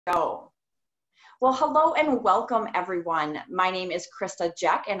Go. Well, hello and welcome everyone. My name is Krista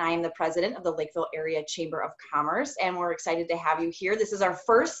Jeck and I am the president of the Lakeville Area Chamber of Commerce, and we're excited to have you here. This is our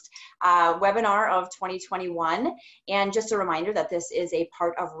first webinar of 2021, and just a reminder that this is a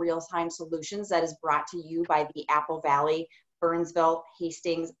part of Real-Time Solutions that is brought to you by the Apple Valley, Burnsville,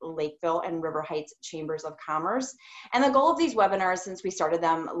 Hastings, Lakeville, and River Heights Chambers of Commerce. And the goal of these webinars, since we started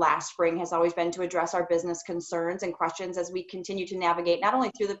them last spring, has always been to address our business concerns and questions as we continue to navigate not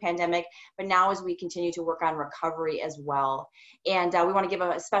only through the pandemic, but now as we continue to work on recovery as well. And we want to give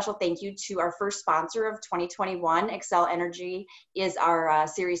a special thank you to our first sponsor of 2021. Xcel Energy is our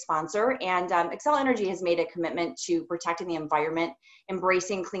series sponsor, and Xcel Energy has made a commitment to protecting the environment,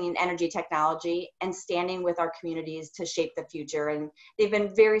 embracing clean energy technology, and standing with our communities to shape the future. And they've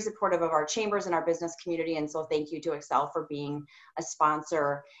been very supportive of our chambers and our business community. And so thank you to Xcel for being a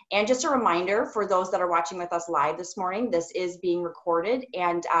sponsor. And just a reminder for those that are watching with us live this morning, this is being recorded,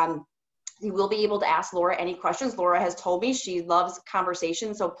 and you will be able to ask Laura any questions. Laura has told me she loves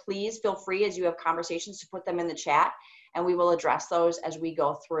conversation. So please feel free as you have conversations to put them in the chat, and we will address those as we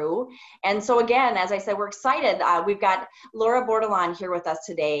go through. And so again, as I said, we're excited. We've got Laura Bordelon here with us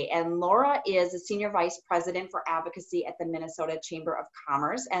today, and Laura is the Senior Vice President for Advocacy at the Minnesota Chamber of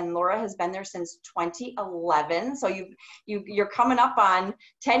Commerce, and Laura has been there since 2011. So you're coming up on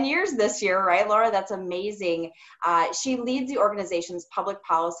 10 years this year, right, Laura? That's amazing. She leads the organization's public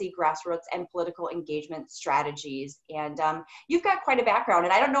policy, grassroots, and political engagement strategies. And you've got quite a background,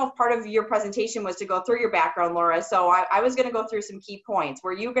 and I don't know if part of your presentation was to go through your background, Laura, so I was going to go through some key points.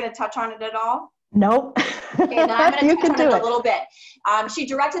 Were you going to touch on it at all? Nope. Okay, then I'm going to touch on it a little bit. She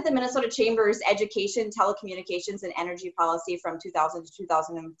directed the Minnesota Chamber's Education, Telecommunications, and Energy Policy from 2000 to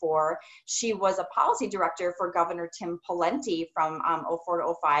 2004. She was a policy director for Governor Tim Pawlenty from 04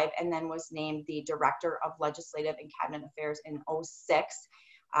 to 05, and then was named the Director of Legislative and Cabinet Affairs in 06.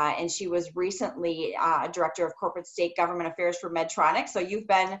 And she was recently Director of Corporate State Government Affairs for Medtronic. So you've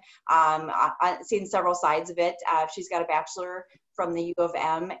been seen several sides of it. She's got a bachelor from the U of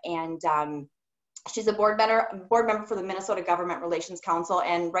M, and she's a board member for the Minnesota Government Relations Council,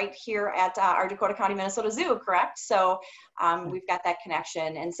 and right here at our Dakota County, Minnesota Zoo, correct? So we've got that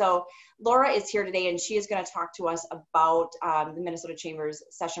connection. And so Laura is here today, and she is going to talk to us about the Minnesota Chamber's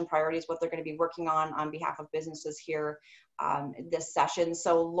session priorities, what they're going to be working on behalf of businesses here this session.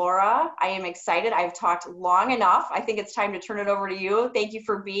 So Laura, I am excited. I've talked long enough. I think it's time to turn it over to you. Thank you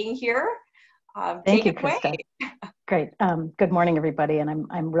for being here. Thank you, Krista. Great. Good morning, everybody. And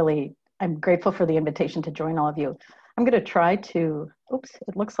I'm grateful for the invitation to join all of you. I'm going to try to, oops,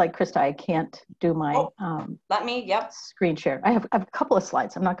 it looks like, Krista, I can't do my screen share. I have a couple of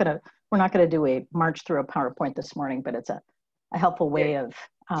slides. we're not going to do a march through a PowerPoint this morning, but it's a helpful way of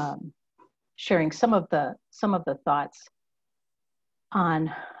sharing some of the thoughts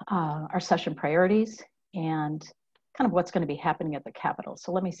on our session priorities and kind of what's going to be happening at the Capitol.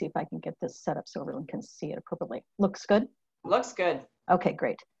 So let me see if I can get this set up so everyone can see it appropriately. Looks good? Looks good. Okay,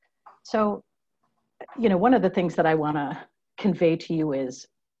 great. So, one of the things that I want to convey to you is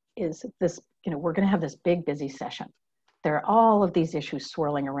this, we're going to have this big, busy session. There are all of these issues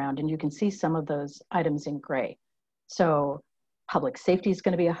swirling around, and you can see some of those items in gray. So public safety is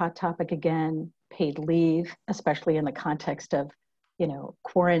going to be a hot topic again, paid leave, especially in the context of,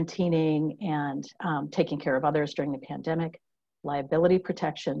 quarantining and taking care of others during the pandemic, liability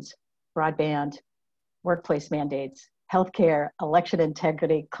protections, broadband, workplace mandates, healthcare, election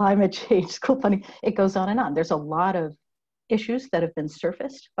integrity, climate change, school funding. It goes on and on. There's a lot of issues that have been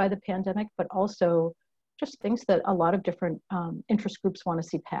surfaced by the pandemic, but also just things that a lot of different interest groups want to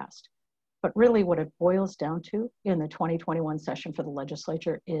see passed. But really what it boils down to in the 2021 session for the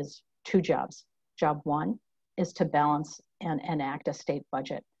legislature is two jobs. Job one is to balance and enact a state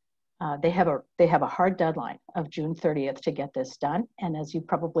budget. They have a hard deadline of June 30th to get this done. And as you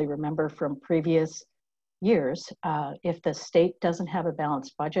probably remember from previous years, if the state doesn't have a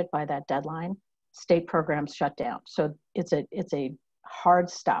balanced budget by that deadline, state programs shut down. So it's a hard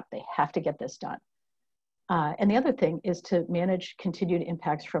stop. They have to get this done. And the other thing is to manage continued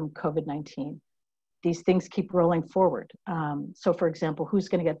impacts from COVID-19. These things keep rolling forward. So for example, who's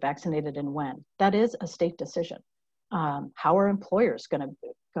going to get vaccinated and when? That is a state decision. How are employers going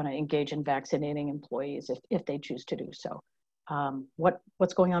to engage in vaccinating employees if they choose to do so?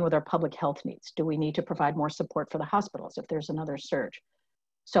 What's going on with our public health needs? Do we need to provide more support for the hospitals if there's another surge?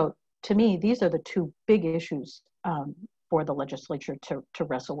 So to me, these are the two big issues for the legislature to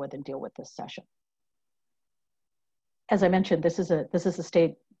wrestle with and deal with this session. As I mentioned, this is a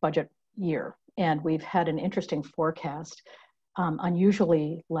state budget year, and we've had an interesting forecast.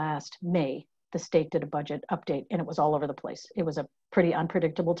 Unusually last May, the state did a budget update and it was all over the place. It was a pretty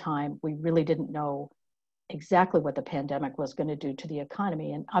unpredictable time. We really didn't know exactly what the pandemic was going to do to the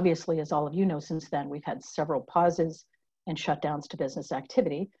economy. And obviously, as all of you know, since then, we've had several pauses and shutdowns to business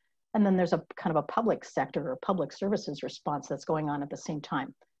activity. And then there's a kind of a public sector or public services response that's going on at the same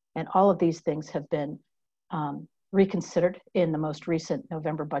time. And all of these things have been reconsidered in the most recent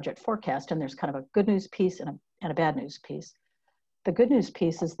November budget forecast. And there's kind of a good news piece and a bad news piece. The good news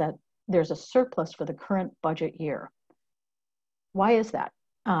piece is that there's a surplus for the current budget year. Why is that?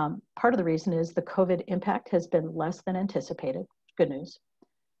 Part of the reason is the COVID impact has been less than anticipated. Good news.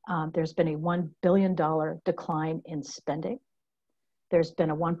 There's been a $1 billion decline in spending. There's been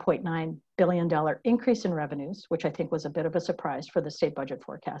a $1.9 billion increase in revenues, which I think was a bit of a surprise for the state budget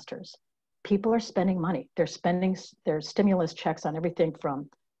forecasters. People are spending money. They're spending their stimulus checks on everything from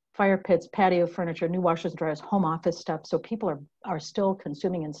fire pits, patio furniture, new washers and dryers, home office stuff. So people are still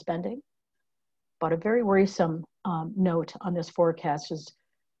consuming and spending. But a very worrisome note on this forecast is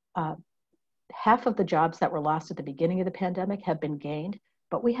half of the jobs that were lost at the beginning of the pandemic have been gained,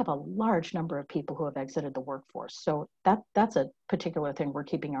 but we have a large number of people who have exited the workforce. So that's a particular thing we're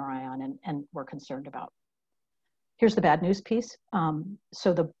keeping our eye on and we're concerned about. Here's the bad news piece.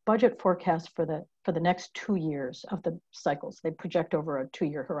 So the budget forecast for the next 2 years of the cycles, they project over a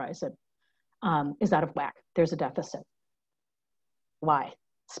 2-year horizon, is out of whack. There's a deficit. Why?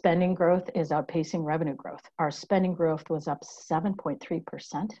 Spending growth is outpacing revenue growth. Our spending growth was up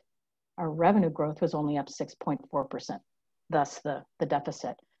 7.3%. Our revenue growth was only up 6.4%, thus the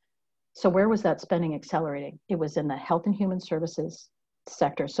deficit. So where was that spending accelerating? It was in the health and human services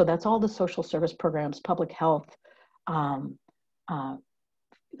sector. So that's all the social service programs, public health,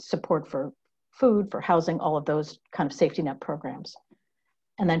 support for food, for housing, all of those kind of safety net programs.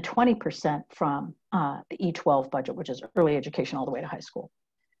 And then 20% from the E12 budget, which is early education all the way to high school.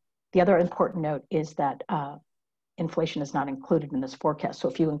 The other important note is that inflation is not included in this forecast. So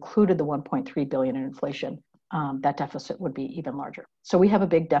if you included the 1.3 billion in inflation, that deficit would be even larger. So we have a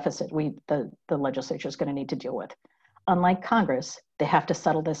big deficit the legislature is going to need to deal with. Unlike Congress, they have to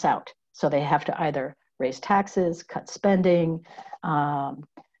settle this out. So they have to either raise taxes, cut spending.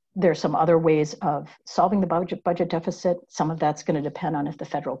 There's some other ways of solving the budget deficit. Some of that's going to depend on if the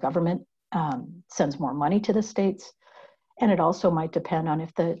federal government sends more money to the states. And it also might depend on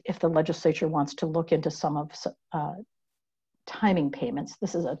if the legislature wants to look into some of timing payments.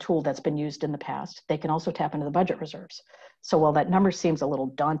 This is a tool that's been used in the past. They can also tap into the budget reserves. So while that number seems a little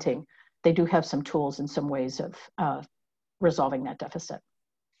daunting, they do have some tools and some ways of resolving that deficit.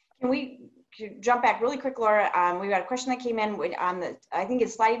 Can we jump back really quick, Laura? We got a question that came in on I think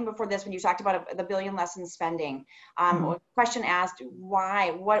it's slide even before this when you talked about the billion less in spending. A question asked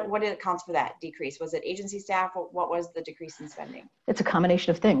why, what accounts for that decrease? Was it agency staff? What was the decrease in spending? It's a combination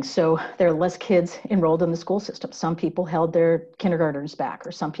of things. So there are less kids enrolled in the school system. Some people held their kindergartners back,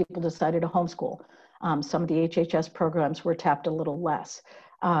 or some people decided to homeschool. Some of the HHS programs were tapped a little less.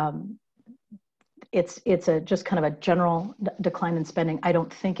 It's just kind of a general decline in spending. I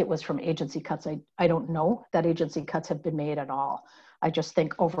don't think it was from agency cuts. I don't know that agency cuts have been made at all. I just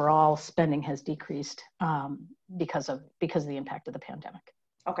think overall spending has decreased because of the impact of the pandemic.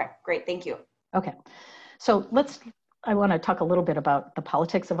 Okay, great, thank you. Okay, so I want to talk a little bit about the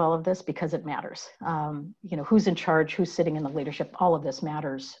politics of all of this because it matters. Who's in charge, who's sitting in the leadership, all of this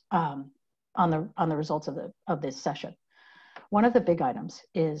matters on the results of this session. One of the big items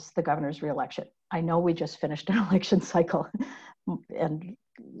is the governor's reelection. I know we just finished an election cycle and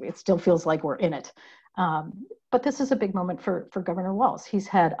it still feels like we're in it. But this is a big moment for Governor Walz. He's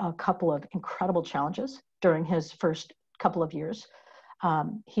had a couple of incredible challenges during his first couple of years.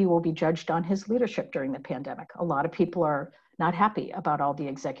 He will be judged on his leadership during the pandemic. A lot of people are not happy about all the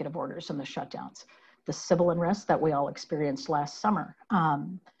executive orders and the shutdowns. The civil unrest that we all experienced last summer,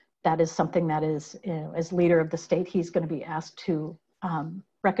 that is something that is, as leader of the state, he's going to be asked to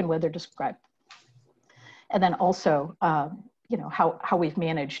reckon with or describe. And then also, how we've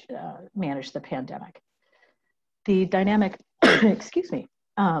managed the pandemic. The dynamic, excuse me,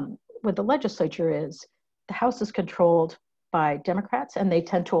 with the legislature is the House is controlled by Democrats, and they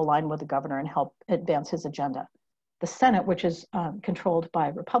tend to align with the governor and help advance his agenda. The Senate, which is controlled by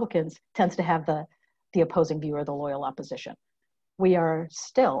Republicans, tends to have the opposing view or the loyal opposition. We were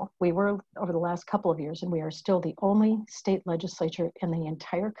over the last couple of years, and we are still the only state legislature in the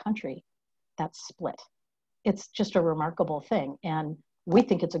entire country that's split. It's just a remarkable thing. And we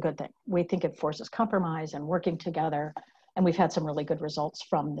think it's a good thing. We think it forces compromise and working together. And we've had some really good results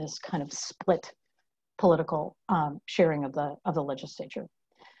from this kind of split political sharing of the legislature.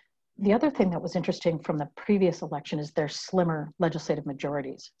 The other thing that was interesting from the previous election is their slimmer legislative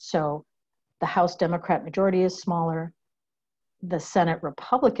majorities. So The House Democrat majority is smaller. The Senate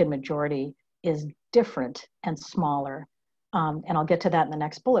Republican majority is different and smaller. And I'll get to that in the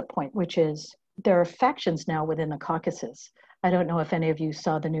next bullet point, which is there are factions now within the caucuses. I don't know if any of you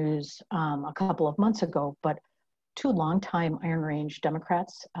saw the news a couple of months ago, but two longtime Iron Range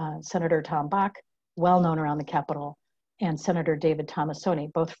Democrats, Senator Tom Bach, well known around the Capitol, and Senator David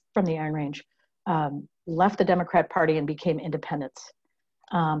Tomassoni, both from the Iron Range, left the Democrat Party and became independents.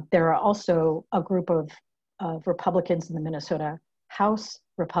 There are also a group of Republicans in the Minnesota House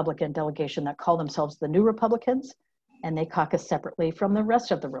Republican delegation that call themselves the New Republicans, and they caucus separately from the rest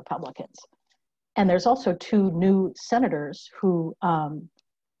of the Republicans. And there's also two new senators who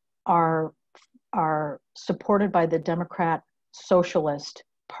are supported by the Democrat Socialist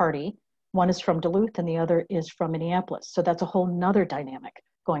Party. One is from Duluth and the other is from Minneapolis. So that's a whole nother dynamic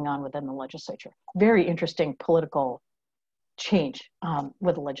going on within the legislature. Very interesting political change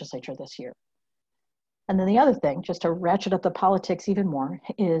with the legislature this year. And then the other thing, just to ratchet up the politics even more,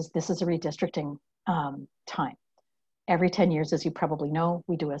 is this is a redistricting time. Every 10 years, as you probably know,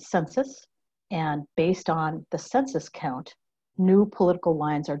 we do a census. And based on the census count, new political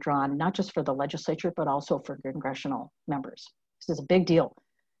lines are drawn, not just for the legislature, but also for congressional members. This is a big deal.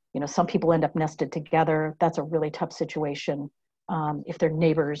 You know, some people end up nested together. That's a really tough situation. If their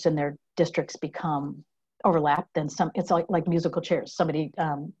neighbors and their districts become overlap, then it's like musical chairs. Somebody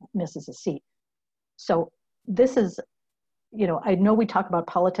misses a seat. So this is, you know, I know we talk about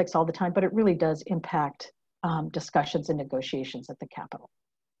politics all the time, but it really does impact discussions and negotiations at the Capitol.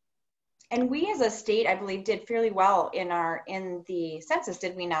 And we as a state, I believe, did fairly well in the census,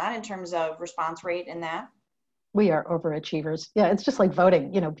 did we not, in terms of response rate in that? We are overachievers. Yeah, it's just like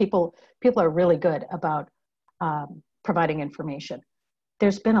voting. You know, people are really good about providing information.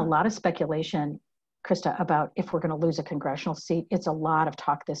 There's been a lot of speculation, Krista, about if we're going to lose a congressional seat. It's a lot of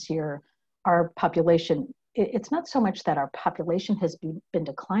talk this year. Our population, it's not so much that our population has been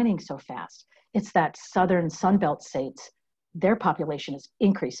declining so fast. It's that southern Sunbelt states, their population is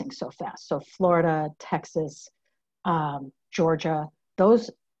increasing so fast. So Florida, Texas, Georgia,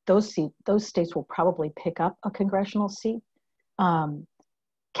 those states will probably pick up a congressional seat.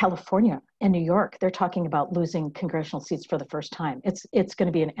 California and New York, they're talking about losing congressional seats for the first time. It's going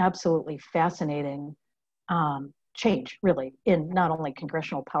to be an absolutely fascinating change, really, in not only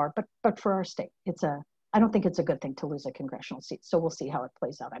congressional power, but for our state. I don't think it's a good thing to lose a congressional seat. So we'll see how it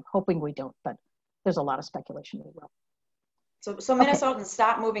plays out. I'm hoping we don't, but there's a lot of speculation we will. So Minnesotans, okay.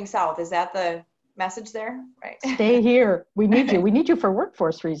 Stop moving south. Is that the message there? Right. Stay here. We need you. We need you for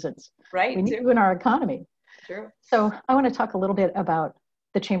workforce reasons. Right. We need you in our economy. True. So I want to talk a little bit about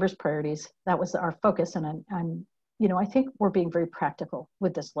the Chamber's priorities. That was our focus. And I think we're being very practical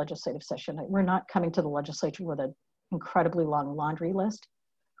with this legislative session. We're not coming to the legislature with an incredibly long laundry list.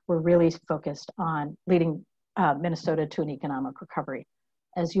 We're really focused on leading Minnesota to an economic recovery.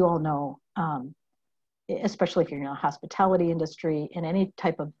 As you all know, especially if you're in the hospitality industry, in any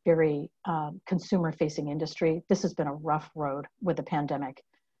type of very consumer-facing industry, this has been a rough road with the pandemic.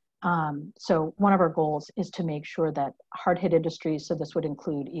 So one of our goals is to make sure that hard-hit industries, so this would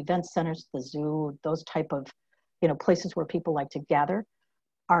include event centers, the zoo, those type of places where people like to gather,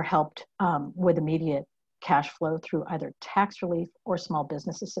 are helped with immediate cash flow through either tax relief or small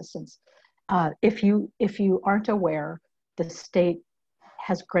business assistance. If you aren't aware, the state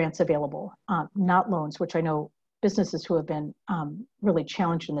has grants available, not loans, which I know businesses who have been really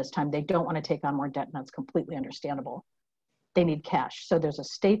challenged in this time, they don't want to take on more debt, and that's completely understandable. They need cash. So there's a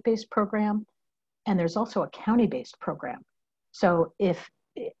state-based program, and there's also a county-based program. So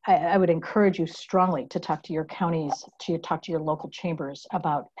I would encourage you strongly to talk to your counties, to talk to your local chambers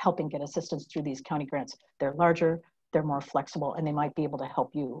about helping get assistance through these county grants. They're larger, they're more flexible, and they might be able to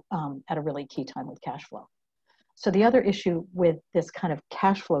help you at a really key time with cash flow. So the other issue with this kind of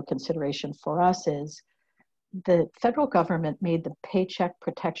cash flow consideration for us is the federal government made the Paycheck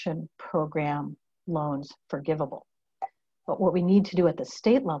Protection Program loans forgivable. But what we need to do at the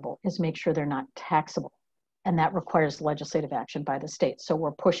state level is make sure they're not taxable. And that requires legislative action by the state. So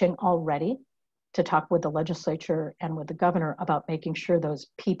we're pushing already to talk with the legislature and with the governor about making sure those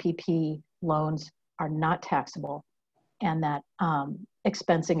PPP loans are not taxable, and that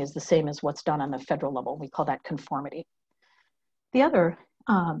expensing is the same as what's done on the federal level. We call that conformity. The other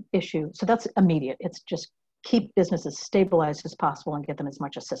issue, so that's immediate. It's just keep businesses stabilized as possible and get them as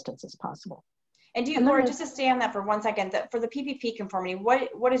much assistance as possible. And Laura, just to stay on that for 1 second, for the PPP conformity,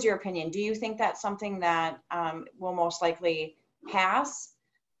 what is your opinion? Do you think that's something that will most likely pass,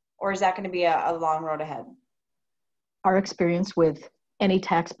 or is that going to be a long road ahead? Our experience with any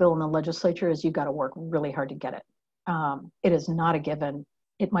tax bill in the legislature is you've got to work really hard to get it. It is not a given.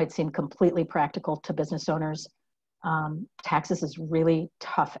 it might seem completely practical to business owners. Taxes is really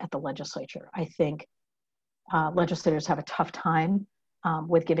tough at the legislature. I think legislators have a tough time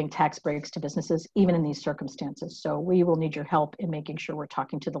with giving tax breaks to businesses, even in these circumstances. So we will need your help in making sure we're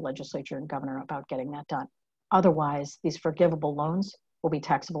talking to the legislature and governor about getting that done. Otherwise, these forgivable loans will be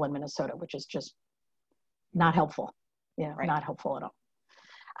taxable in Minnesota, which is just not helpful. Yeah, right. Not helpful at all.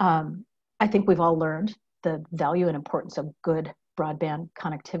 I think we've all learned the value and importance of good broadband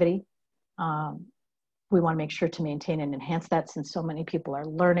connectivity. We want to make sure to maintain and enhance that, since so many people are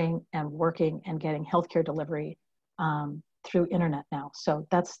learning and working and getting healthcare delivery through internet now. So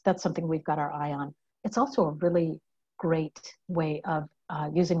that's something we've got our eye on. It's also a really great way of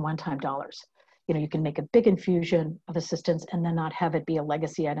using one-time dollars. You know, you can make a big infusion of assistance and then not have it be a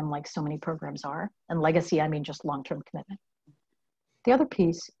legacy item like so many programs are. And legacy, I mean just long-term commitment. The other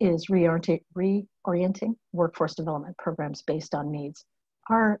piece is reorienting workforce development programs based on needs.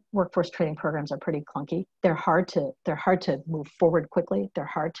 Our workforce training programs are pretty clunky. They're hard to move forward quickly. They're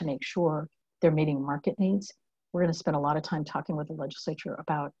hard to make sure they're meeting market needs. We're going to spend a lot of time talking with the legislature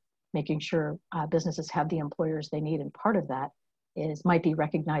about making sure businesses have the employers they need. And part of that might be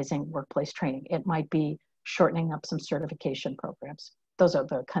recognizing workplace training. It might be shortening up some certification programs. Those are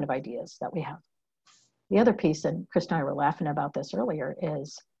the kind of ideas that we have. The other piece, and Chris and I were laughing about this earlier,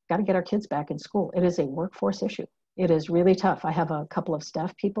 is got to get our kids back in school. It is a workforce issue. It is really tough. I have a couple of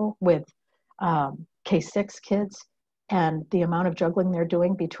staff people with K-6 kids, and the amount of juggling they're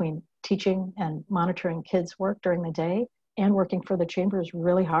doing between teaching and monitoring kids' work during the day and working for the chamber is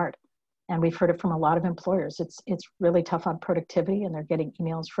really hard. And we've heard it from a lot of employers. It's really tough on productivity, and they're getting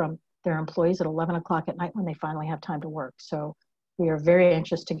emails from their employees at 11 o'clock at night when they finally have time to work. So we are very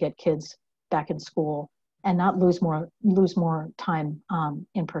anxious to get kids back in school and not lose more time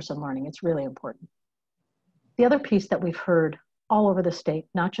in-person learning. It's really important. The other piece that we've heard all over the state,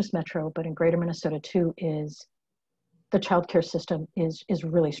 not just Metro, but in greater Minnesota too, is the childcare system is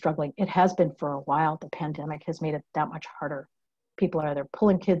really struggling. It has been for a while. The pandemic has made it that much harder. People are either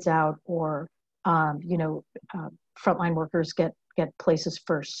pulling kids out or, frontline workers get places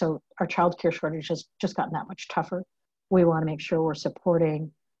first. So our childcare shortage has just gotten that much tougher. We want to make sure we're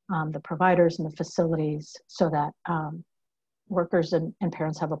supporting the providers and the facilities so that workers and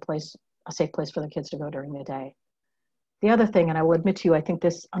parents have a safe place for the kids to go during the day. The other thing, and I will admit to you, I think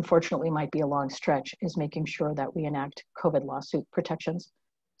this unfortunately might be a long stretch, is making sure that we enact COVID lawsuit protections.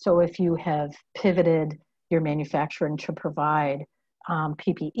 So if you have pivoted your manufacturing to provide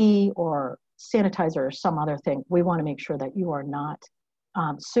PPE or sanitizer or some other thing, we want to make sure that you are not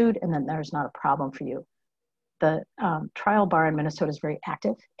sued and then there's not a problem for you. The trial bar in Minnesota is very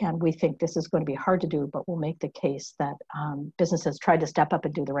active, and we think this is going to be hard to do, but we'll make the case that businesses tried to step up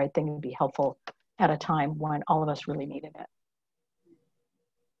and do the right thing and be helpful at a time when all of us really needed it.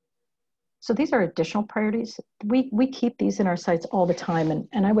 So these are additional priorities. We keep these in our sights all the time,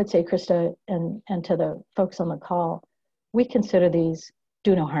 and I would say, Krista, and to the folks on the call, we consider these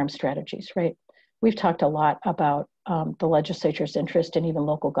do no harm strategies, right? We've talked a lot about the legislature's interest and even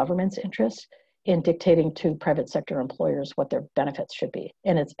local government's interest in dictating to private sector employers what their benefits should be.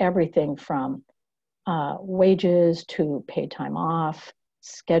 And it's everything from wages to paid time off,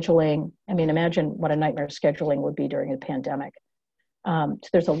 scheduling. I mean, imagine what a nightmare scheduling would be during a pandemic. So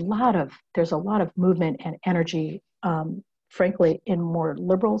there's a lot of movement and energy, frankly, in more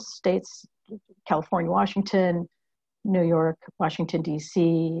liberal states, California, Washington, New York, Washington,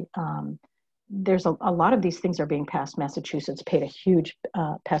 DC. There's a lot of these things are being passed. Massachusetts passed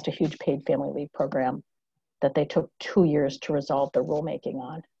a huge paid family leave program that they took 2 years to resolve the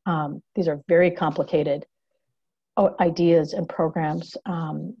rulemaking on. These are very complicated ideas and programs,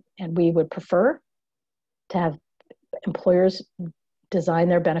 and we would prefer to have employers design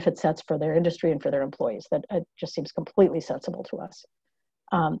their benefit sets for their industry and for their employees. That just seems completely sensible to us.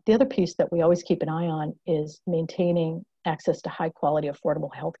 The other piece that we always keep an eye on is maintaining access to high quality,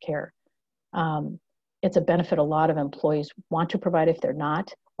 affordable health care. It's a benefit a lot of employees want to provide if they're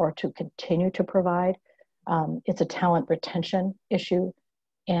not, or to continue to provide. It's a talent retention issue,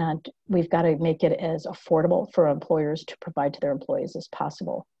 and we've got to make it as affordable for employers to provide to their employees as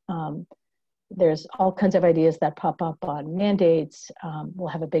possible. There's all kinds of ideas that pop up on mandates. We'll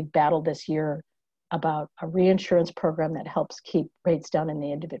have a big battle this year about a reinsurance program that helps keep rates down in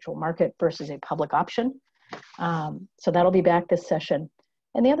the individual market versus a public option. So that'll be back this session.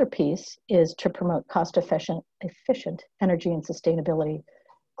 And the other piece is to promote cost-efficient energy and sustainability.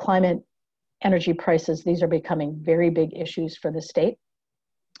 Climate, energy prices, these are becoming very big issues for the state.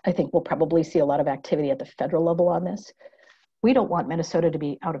 I think we'll probably see a lot of activity at the federal level on this. We don't want Minnesota to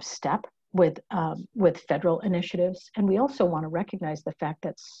be out of step with federal initiatives. And we also want to recognize the fact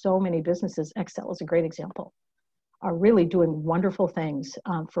that so many businesses, Excel is a great example, are really doing wonderful things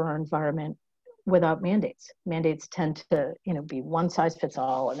for our environment without mandates. Mandates tend to, be one size fits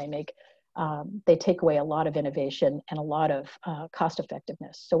all, and they take away a lot of innovation and a lot of cost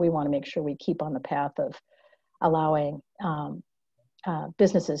effectiveness. So we want to make sure we keep on the path of allowing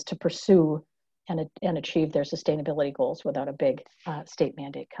businesses to pursue and achieve their sustainability goals without a big state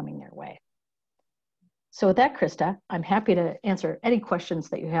mandate coming their way. So with that, Krista, I'm happy to answer any questions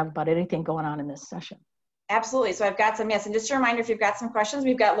that you have about anything going on in this session. Absolutely. So I've got some, yes. And just a reminder, if you've got some questions,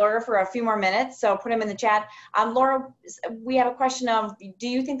 we've got Laura for a few more minutes. So put them in the chat. Laura, we have a question of, do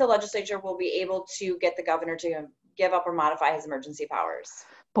you think the legislature will be able to get the governor to give up or modify his emergency powers?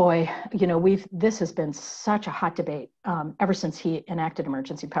 Boy, this has been such a hot debate ever since he enacted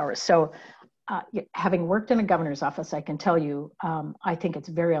emergency powers. So having worked in a governor's office, I can tell you, I think it's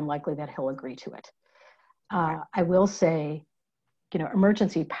very unlikely that he'll agree to it. I will say,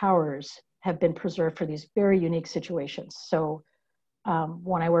 emergency powers have been preserved for these very unique situations. So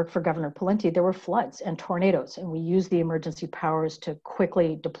when I worked for Governor Pawlenty, there were floods and tornadoes, and we used the emergency powers to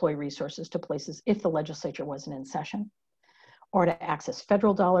quickly deploy resources to places if the legislature wasn't in session, or to access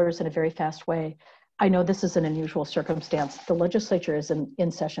federal dollars in a very fast way. I know this is an unusual circumstance. The legislature is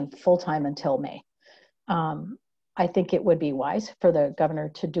in session full-time until May. I think it would be wise for the governor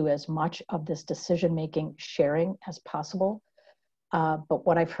to do as much of this decision-making sharing as possible. But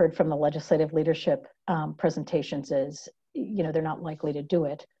what I've heard from the legislative leadership presentations is, they're not likely to do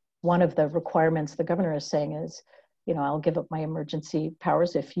it. One of the requirements the governor is saying is, I'll give up my emergency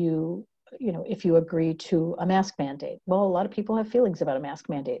powers if you agree to a mask mandate. Well, a lot of people have feelings about a mask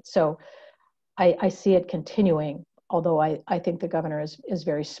mandate. So I see it continuing, although I think the governor is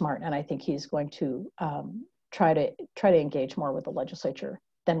very smart, and I think he's going to try to engage more with the legislature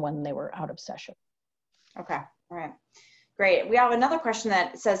than when they were out of session. Okay, all right. Great. We have another question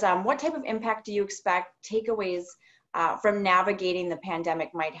that says, what type of impact do you expect takeaways from navigating the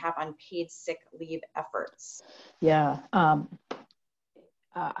pandemic might have on paid sick leave efforts? Yeah,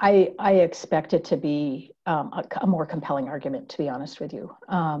 I expect it to be a more compelling argument, to be honest with you,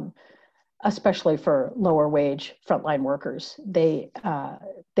 especially for lower wage frontline workers. They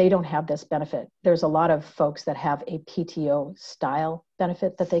don't have this benefit. There's a lot of folks that have a PTO style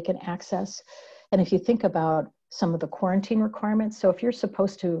benefit that they can access. And if you think about some of the quarantine requirements, so if you're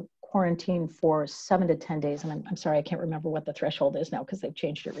supposed to quarantine for 7 to 10 days, and I'm sorry, I can't remember what the threshold is now because they've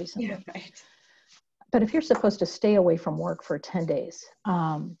changed it recently. Yeah, right. But if you're supposed to stay away from work for 10 days,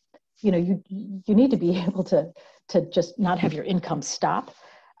 you need to be able to just not have your income stop.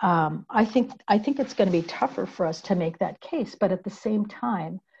 I think it's going to be tougher for us to make that case, but at the same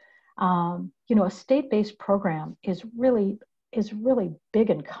time, a state-based program is really big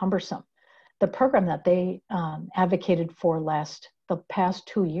and cumbersome. The program that they advocated for the past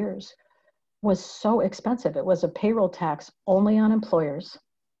 2 years was so expensive. It was a payroll tax only on employers,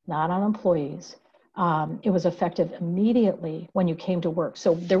 not on employees. It was effective immediately when you came to work.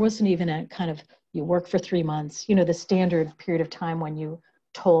 So there wasn't even a kind of, you work for 3 months, the standard period of time when you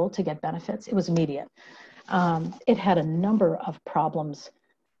toll to get benefits. It was immediate. It had a number of problems,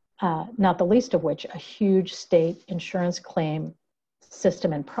 not the least of which a huge state insurance claim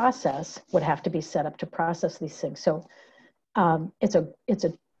system and process would have to be set up to process these things. So it's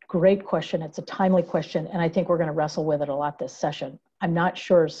a great question. It's a timely question. And I think we're going to wrestle with it a lot this session. I'm not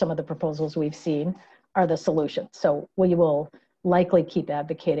sure some of the proposals we've seen are the solution. So we will likely keep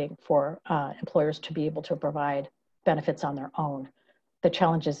advocating for employers to be able to provide benefits on their own. The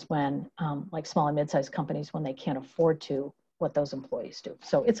challenge is when, like small and mid-sized companies, when they can't afford to, what those employees do.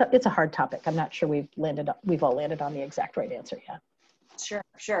 So it's a hard topic. I'm not sure we've all landed on the exact right answer yet.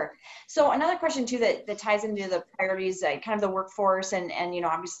 Sure. So another question too that ties into the priorities, kind of the workforce and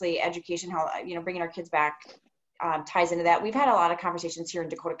obviously education, how bringing our kids back ties into that. We've had a lot of conversations here in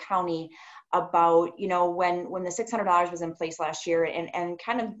Dakota County about when the $600 was in place last year, and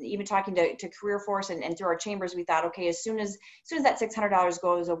kind of even talking to career force and through our chambers, we thought, okay, as soon as that $600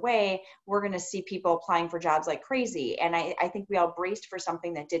 goes away, we're going to see people applying for jobs like crazy. And I think we all braced for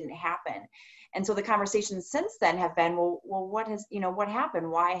something that didn't happen. And so the conversations since then have been, well, what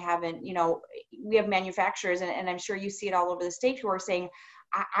happened? Why haven't, we have manufacturers, and I'm sure you see it all over the state, who are saying,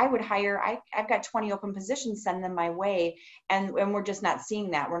 I would hire, I've got 20 open positions, send them my way. And we're just not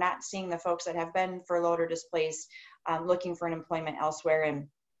seeing that. We're not seeing the folks that have been furloughed or displaced looking for an employment elsewhere. And,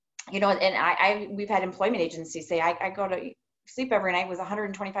 we've had employment agencies say, I go to sleep every night with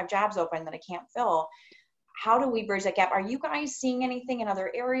 125 jobs open that I can't fill. how do we bridge that gap? Are you guys seeing anything in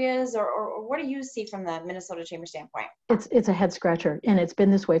other areas, or what do you see from the Minnesota Chamber standpoint? It's a head scratcher, and it's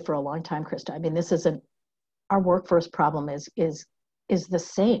been this way for a long time, Krista. I mean, this isn't, our workforce problem is the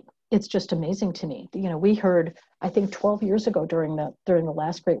same. It's just amazing to me. You know, we heard, I think 12 years ago during the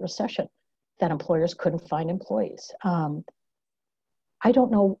last Great Recession, that employers couldn't find employees. I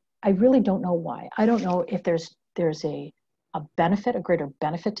don't know. I really don't know why. I don't know if there's a benefit, a greater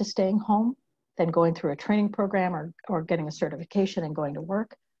benefit to staying home than going through a training program or getting a certification and going to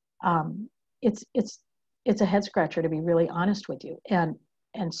work. It's a head scratcher, to be really honest with you. And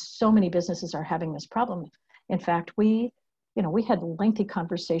so many businesses are having this problem. In fact, we had lengthy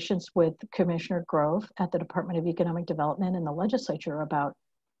conversations with Commissioner Grove at the Department of Economic Development and the legislature about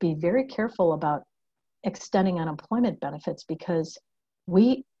be very careful about extending unemployment benefits, because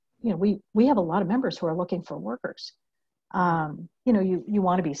we have a lot of members who are looking for workers. You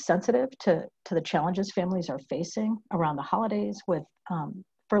want to be sensitive to the challenges families are facing around the holidays with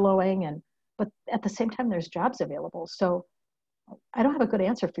furloughing, but at the same time, there's jobs available. So I don't have a good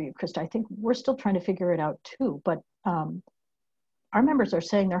answer for you, Krista. I think we're still trying to figure it out too, but our members are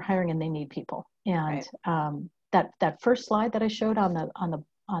saying they're hiring and they need people. And right. That first slide that I showed on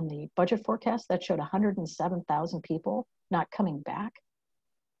the budget forecast, that showed 107,000 people not coming back.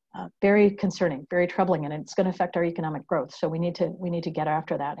 Very concerning, very troubling, and it's going to affect our economic growth. So we need to get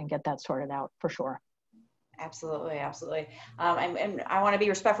after that and get that sorted out for sure. Absolutely, absolutely. And I want to be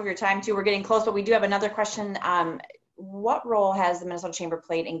respectful of your time too. We're getting close, but we do have another question. What role has the Minnesota Chamber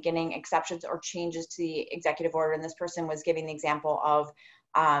played in getting exceptions or changes to the executive order? And this person was giving the example of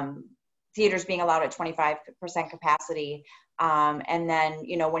theaters being allowed at 25% capacity. And then,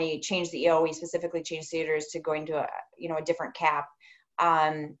 when he changed the EO, he specifically changed theaters to going to a different cap.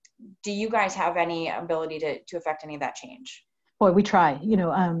 Do you guys have any ability to affect any of that change? Boy, we try.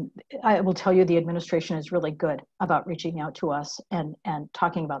 I will tell you, the administration is really good about reaching out to us and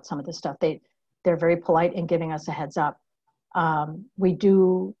talking about some of this stuff. They're very polite in giving us a heads up. We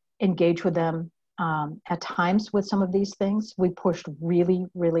do engage with them at times with some of these things. We pushed really,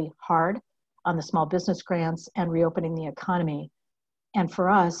 really hard on the small business grants and reopening the economy. And for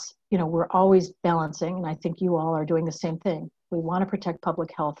us, we're always balancing, and I think you all are doing the same thing. We want to protect public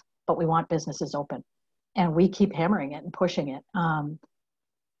health, but we want businesses open. And we keep hammering it and pushing it.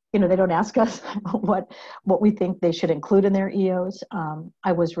 They don't ask us what we think they should include in their EOs.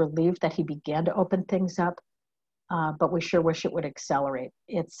 I was relieved that he began to open things up, but we sure wish it would accelerate.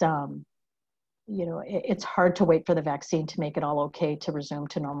 It's hard to wait for the vaccine to make it all okay to resume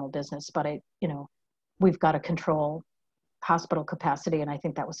to normal business, but we've got to control hospital capacity, and I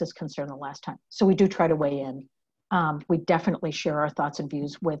think that was his concern the last time. So we do try to weigh in. We definitely share our thoughts and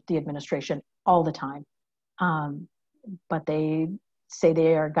views with the administration all the time. But they say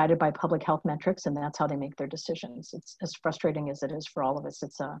they are guided by public health metrics, and that's how they make their decisions. It's as frustrating as it is for all of us.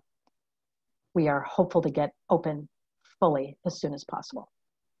 We are hopeful to get open fully as soon as possible.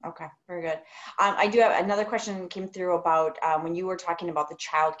 Okay, very good. I do have another question came through about when you were talking about the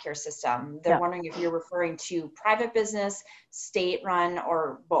childcare system. They're wondering if you're referring to private business, state-run,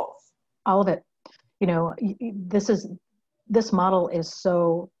 or both. All of it. This model is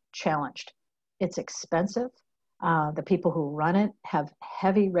so challenged. It's expensive. The people who run it have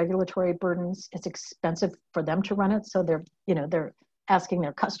heavy regulatory burdens. It's expensive for them to run it, so they're asking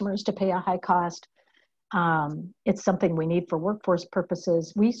their customers to pay a high cost. It's something we need for workforce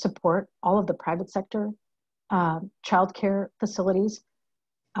purposes. We support all of the private sector childcare facilities.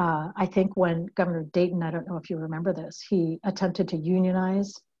 I think when Governor Dayton, I don't know if you remember this, he attempted to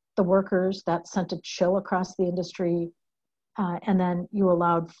unionize the workers. That sent a chill across the industry. And then you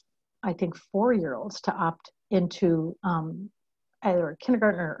allowed, I think, 4-year-olds to opt into either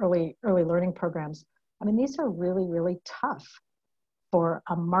kindergarten or early learning programs. I mean, these are really, really tough for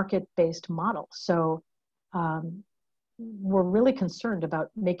a market-based model. So we're really concerned about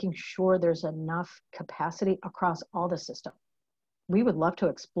making sure there's enough capacity across all the system. We would love to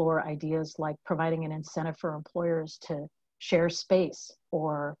explore ideas like providing an incentive for employers to share space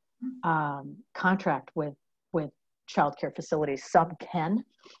or contract with childcare facilities. Some can.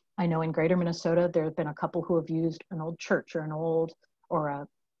 I know in Greater Minnesota, there have been a couple who have used an old church or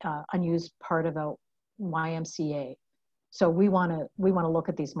a unused part of a YMCA. So we want to look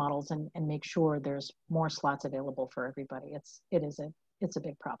at these models and make sure there's more slots available for everybody. It's a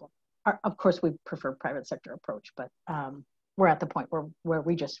big problem. Of course, we prefer private sector approach, but we're at the point where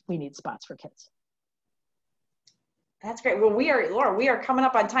we need spots for kids. That's great. Well, Laura, we are coming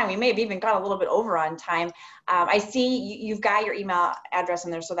up on time. We may have even got a little bit over on time. I see you've got your email address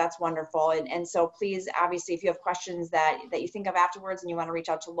in there, so that's wonderful. And so please, obviously, if you have questions that you think of afterwards and you want to reach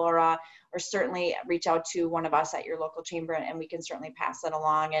out to Laura certainly reach out to one of us at your local chamber, and we can certainly pass that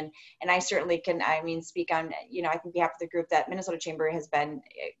along. And I certainly can, I mean, speak on, you know, I think behalf of the group that Minnesota Chamber has been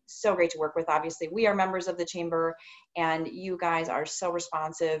so great to work with. Obviously, we are members of the chamber, and you guys are so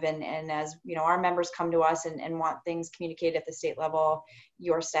responsive. And as you know, our members come to us and want things communicated at the state level,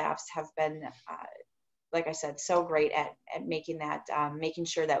 your staffs have been, like I said, so great at making that, making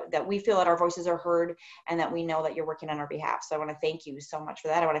sure that we feel that our voices are heard and that we know that you're working on our behalf. So I want to thank you so much for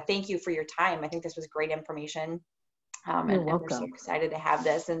that. I want to thank you for your time. I think this was great information. And we're so excited to have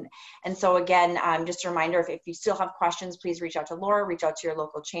this. And so again, just a reminder, if you still have questions, please reach out to Laura, reach out to your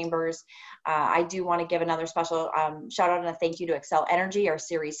local chambers. I do want to give another special shout out and a thank you to Excel Energy, our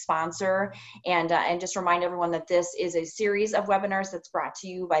series sponsor. And just remind everyone that this is a series of webinars that's brought to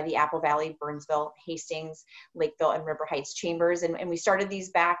you by the Apple Valley, Burnsville, Hastings, Lakeville, and River Heights chambers. And we started these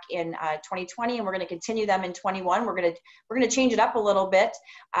back in 2020, and we're going to continue them in 21. We're going to change it up a little bit.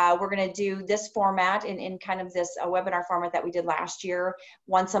 We're going to do this format in kind of this webinar format that we did last year,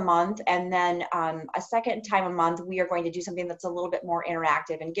 once a month, and then a second time a month we are going to do something that's a little bit more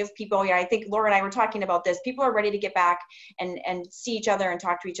interactive and give people, I think Laura and I were talking about this, people are ready to get back and see each other and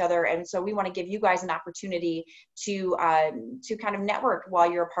talk to each other, and so we want to give you guys an opportunity to kind of network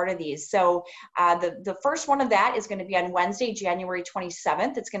while you're a part of these. So the first one of that is going to be on Wednesday, January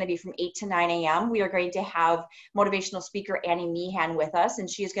 27th. It's going to be from 8 to 9 a.m. We are going to have motivational speaker Annie Meehan with us, and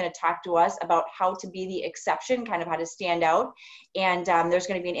she is going to talk to us about how to be the exception, kind of how to stand out. And there's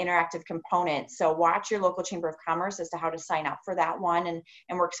going to be an interactive component. So watch your local Chamber of Commerce as to how to sign up for that one. And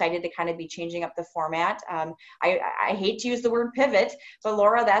we're excited to kind of be changing up the format. I hate to use the word pivot, but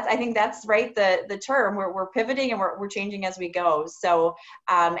Laura, I think that's right, the term. We're pivoting and we're changing as we go. So,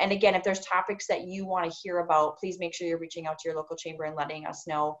 and again, if there's topics that you want to hear about, please make sure you're reaching out to your local chamber and letting us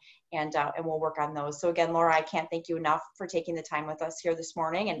know, and we'll work on those. So again, Laura, I can't thank you enough for taking the time with us here this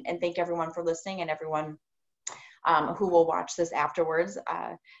morning, and thank everyone for listening, and everyone who will watch this afterwards.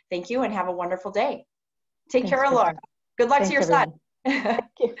 Thank you, and have a wonderful day. Take care, Laura. Good luck to your son. Thank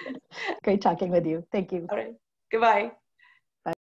you. Great talking with you. Thank you. All right. Goodbye.